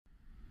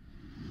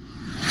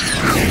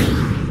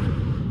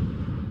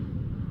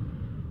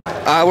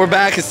We're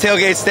back. It's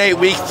Tailgate State,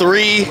 week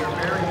 3.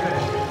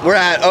 We're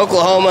at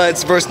Oklahoma.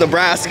 It's versus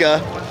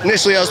Nebraska.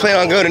 Initially, I was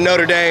planning on going to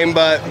Notre Dame,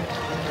 but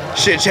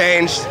shit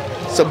changed.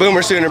 So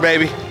Boomer Sooner,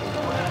 baby.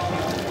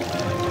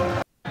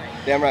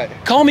 Damn right.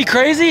 Call me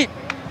crazy,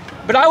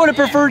 but I would have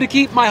preferred to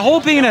keep my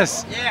whole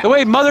penis the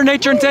way Mother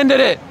Nature intended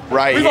it.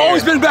 Right. We've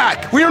always been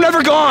back. We are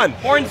never gone.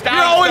 Horns down.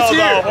 We're always still,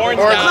 here. Horns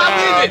We're down.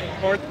 not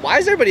leaving. Why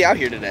is everybody out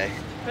here today?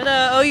 For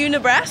the OU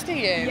Nebraska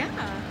game.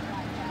 Yeah.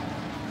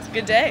 It's a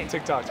good day.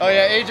 TikTok. Oh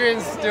yeah,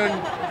 Adrian's doing.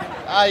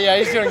 Yeah,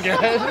 he's doing good.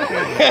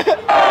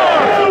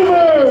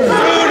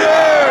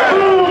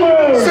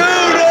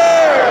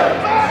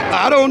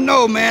 I don't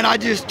know, man. I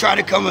just try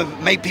to come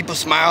and make people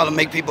smile and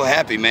make people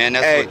happy, man.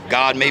 That's what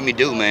God made me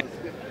do, man.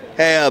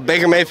 Hey,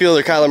 Baker Mayfield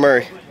or Kyler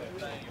Murray?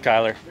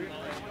 Kyler.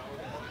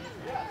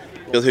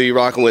 Who you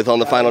rocking with on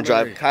the final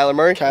drive? Kyler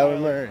Murray? Kyler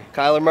Murray.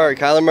 Kyler Murray.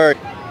 Kyler Murray.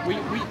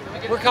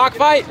 We're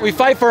cockfight. We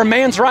fight for a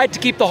man's right to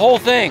keep the whole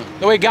thing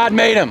the way God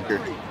made him.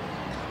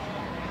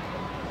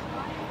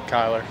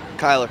 Kyler.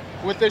 Kyler.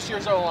 With this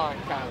year's O-line,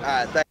 Kyler. All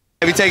right, thanks.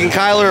 Have you taken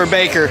Kyler or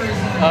Baker?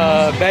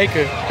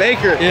 Baker.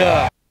 Baker?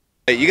 Yeah.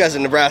 Hey, you guys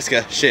in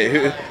Nebraska.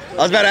 Shit. I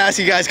was about to ask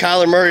you guys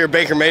Kyler Murray or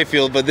Baker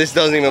Mayfield, but this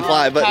doesn't even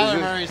apply. But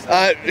Kyler Murray's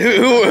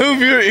who have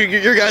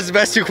your guys'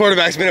 best 2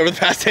 quarterbacks been over the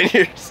past 10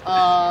 years? He's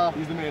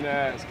the man to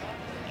ask.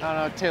 I don't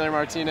know, Taylor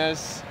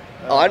Martinez.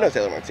 Oh, I know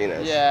Taylor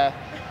Martinez. Yeah.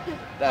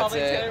 That's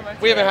it.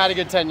 We haven't had a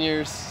good 10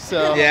 years,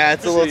 so. Yeah,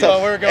 it's a little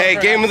tough. We're going hey,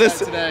 for game of the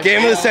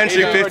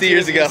century 50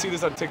 years ago. See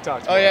this on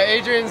TikTok. Oh yeah,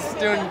 Adrian's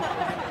doing.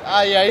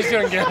 Yeah, he's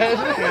doing good.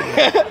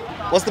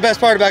 What's the best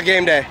part about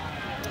game day?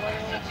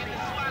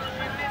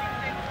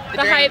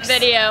 The hype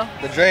video.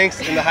 The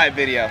drinks and the hype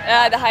video.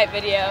 The hype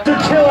video.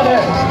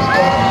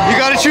 You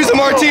got to choose a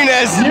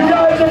Martinez.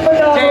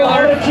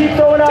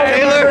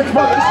 Taylor.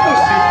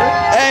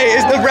 Hey,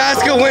 is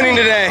Nebraska winning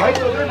today? Yes.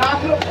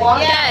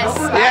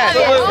 Yes.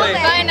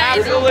 By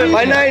 90.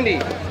 By 90.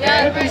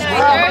 Yeah. By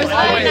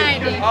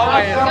 90.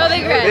 Go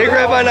Big Red. Big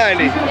Red by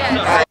 90.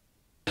 Yes.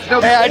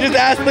 Hey, I just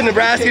asked the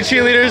Nebraska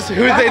cheerleaders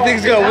who they think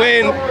is gonna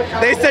win.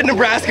 They said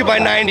Nebraska by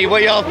 90.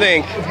 What y'all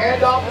think?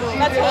 That's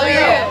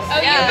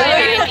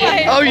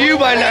OU. OU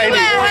by 90.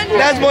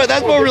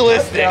 That's more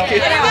realistic.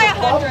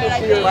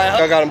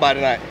 I got them by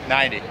tonight.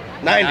 90.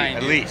 90.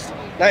 At least.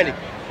 90.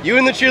 You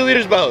and the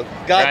cheerleaders both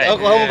got Right.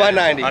 Oklahoma by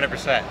 90.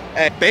 100%.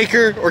 Hey,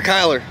 Baker or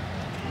Kyler?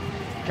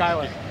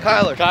 Kyler.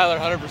 Kyler. Kyler,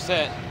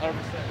 100%. 100%.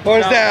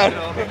 Horns down.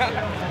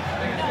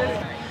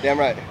 Damn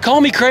right.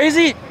 Call me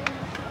crazy,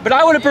 but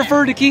I would have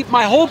preferred to keep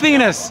my whole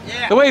penis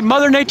the way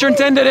Mother Nature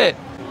intended it.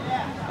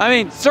 I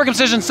mean,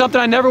 circumcision's something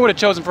I never would have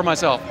chosen for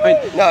myself. I mean,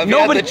 No, if you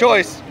had the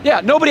choice.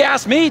 Yeah, nobody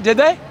asked me, did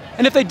they?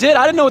 And if they did,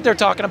 I didn't know what they were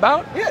talking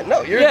about. Yeah,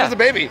 no, you're just a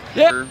baby.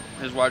 Yeah.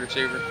 His wide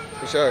receiver.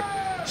 For sure.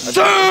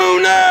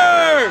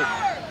 Sooner!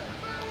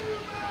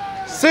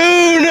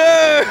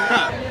 Sooner!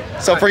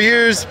 So for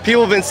years,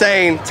 people have been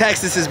saying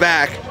Texas is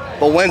back,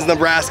 but when's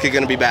Nebraska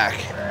gonna be back?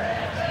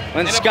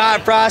 When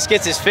Scott Frost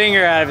gets his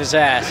finger out of his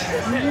ass.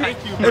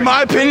 In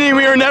my opinion,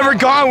 we are never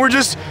gone. We're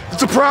just,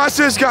 it's a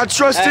process. God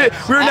trust it.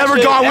 We were never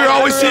gone. We're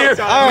always here.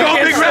 Go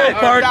Big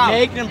Red.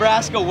 Make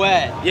Nebraska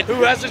wet.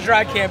 Who has a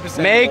dry campus?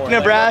 Make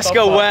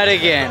Nebraska wet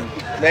again.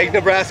 Make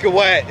Nebraska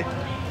wet.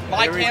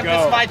 My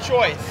campus, my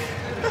choice.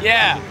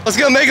 Yeah. Let's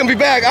go make them be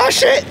back. Oh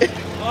shit! New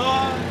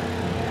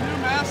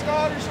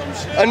mascot or some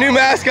shit? A new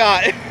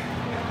mascot.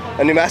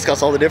 A new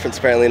mascot's all the difference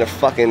apparently in a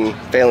fucking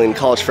failing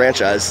college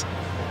franchise.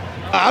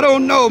 I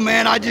don't know,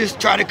 man. I just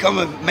try to come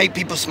and make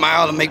people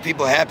smile and make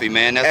people happy,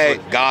 man. That's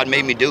what God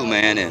made me do,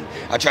 man. And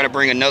I try to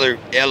bring another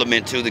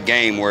element to the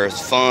game where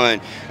it's fun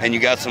and you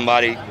got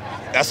somebody.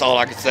 That's all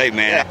I can say,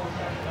 man.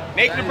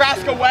 Make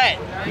Nebraska wet.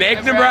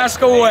 Make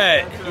Nebraska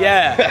wet.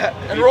 Yeah.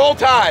 And roll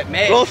tide.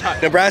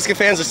 Nebraska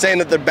fans are saying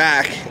that they're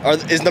back.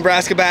 Is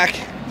Nebraska back?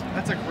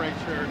 That's a great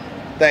shirt.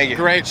 Thank you.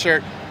 Great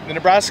shirt. The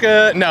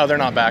Nebraska, no, they're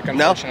not back,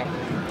 unfortunately.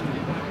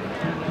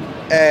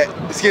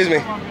 Excuse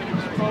me.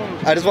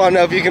 I just want to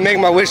know if you can make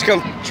my wish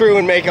come true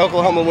and make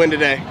Oklahoma win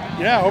today.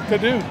 Yeah, I hope they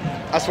do.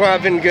 I swear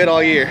I've been good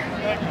all year.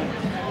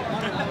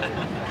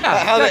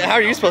 How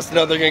are you supposed to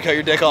know they're going to cut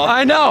your dick off?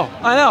 I know.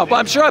 But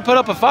I'm sure I put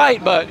up a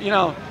fight, but, you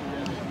know.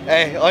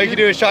 Hey, all you can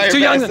do is try your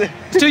best.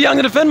 It's too young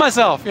to defend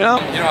myself, you know?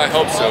 You know, I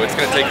hope so. It's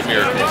going to take a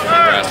miracle for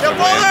Nebraska to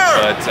win,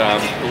 but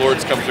the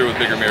Lord's come through with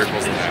bigger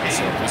miracles than that,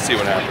 so we'll see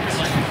what happens.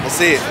 We'll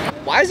see.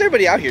 Why is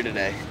everybody out here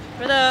today?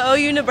 For the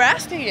OU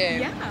Nebraska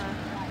game. Yeah.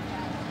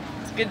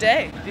 It's a good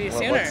day. Be a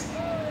Sooner.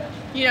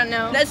 You don't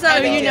know. That's not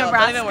a big deal.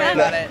 Nebraska. Don't even worry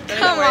about it. Don't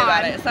even worry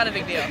about it. It's not a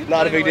big deal.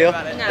 Not a big deal?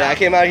 No. Yeah, I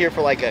came out here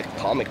for like a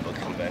comic book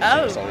convention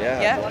or something.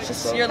 Yeah. It's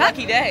just your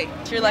lucky day.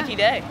 It's your lucky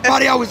day.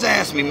 Everybody always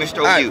asks me, Mr.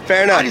 OU. Right,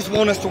 fair enough. I just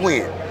want us to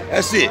win.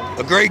 That's it.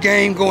 A great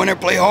game, go in there,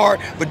 play hard,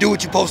 but do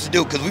what you're supposed to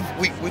do because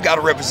we got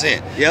to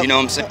represent. Yep. You know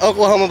what I'm saying?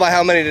 Oklahoma by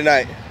how many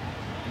tonight?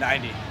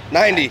 90.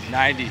 90.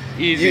 90.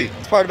 Easy.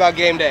 It's part about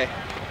game day.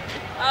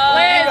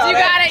 Liz, you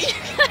got it. You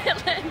got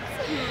it, Liz.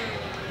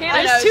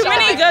 There's too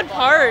many good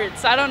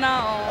parts. I don't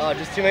know. Oh,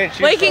 just too many.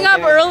 Waking up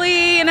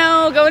early, you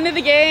know, going to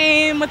the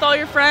game. game with all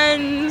your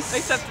friends.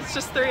 Except it's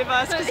just 3 of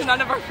us because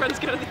none of our friends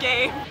go to the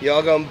game.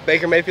 Y'all going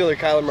Baker Mayfield or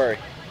Kyler Murray?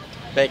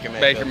 Baker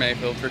Mayfield. Baker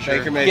Mayfield for sure.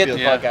 Baker Mayfield. Get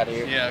the fuck out of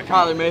here. Yeah.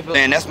 Kyler Mayfield.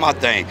 Man, that's my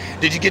thing.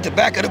 Did you get the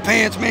back of the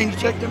pants, man? You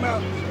checked them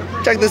out?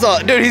 Check this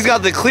out. Dude, he's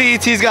got the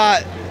cleats. He's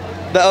got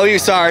the OU,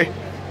 sorry.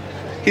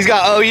 He's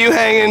got OU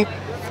hanging,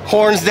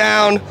 horns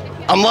down.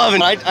 I'm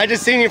loving it. I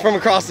just seen you from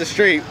across the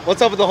street.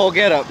 What's up with the whole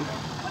getup?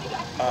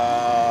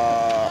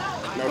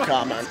 No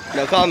comment.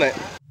 No comment.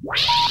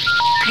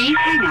 Please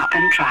hang up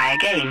and try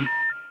again.